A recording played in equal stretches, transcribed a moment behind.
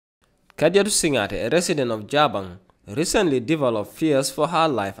Kadiatu Singate, a resident of Jabang, recently developed fears for her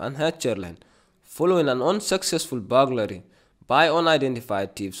life and her children following an unsuccessful burglary by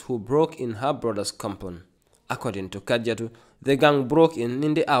unidentified thieves who broke in her brother's compound. According to Kadiatu, the gang broke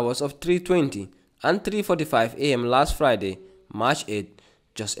in the hours of 3:20 and 3:45 a.m. last Friday, March 8,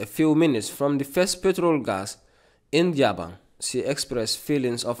 just a few minutes from the first petrol gas in Jabang. She expressed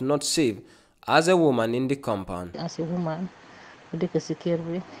feelings of not safe as a woman in the compound. As a woman, dëkk ci kër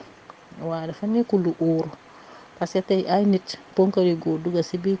bi waa dafa nekkul lu óor parce que tey ay nit ponkari góor dugga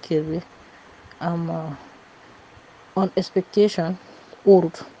ci biir kër bi am on expectation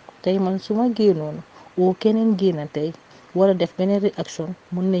óorut tey man su ma génnoon oo keneen génna tey wala def beneen réaction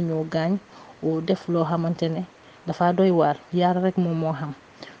mun nañoo gaañ oo def loo xamante ne dafa doy waar yàlla rek moom moo xam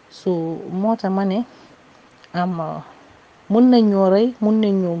so moo tax ma ne am mun nañoo rey mun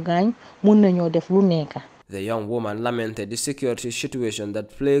nañoo gaañ mun nañoo def lu nekk. The young woman lamented the security situation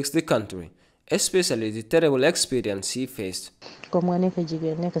that plagues the country, especially the terrible experience she faced. Comme nga nekk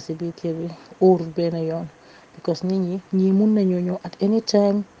jigéen nekk ci biir kër bi óorul benn yoon because nit ñi mun nañoo ñëw at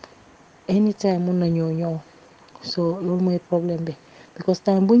anytime mun nañoo ñëw so loolu mooy problème bi because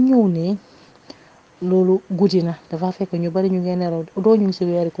time bu ñëw nii loolu guddi na dafa fekk ñu bari ñu ngi nelaw doo ñu ngi ci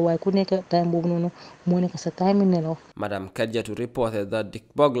weeri ko waaye ku nekk time boobu noonu moo nekk sa time nelaw. Madam Kadiatu reported that the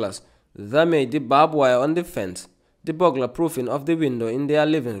burglars damaged the barbed wire on the fence, the burglar proofing of the window in their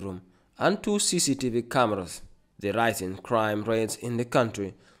living room, and 2 CCTV cameras. The rising crime rates in the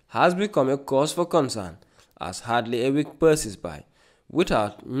country has become a cause for concern, as hardly a week passes by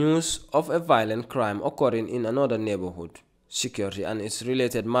without news of a violent crime occurring in another neighborhood. Security and its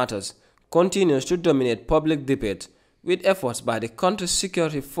related matters continues to dominate public debate, with efforts by the country's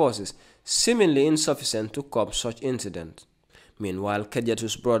security forces seemingly insufficient to curb such incidents. Meanwhile,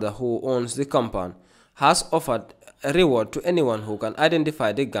 Kadiatu's brother, who owns the compound, has offered a reward to anyone who can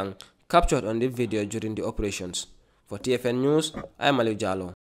identify the gang captured on the video during the operations. For TFN News, I am Ali Jallo.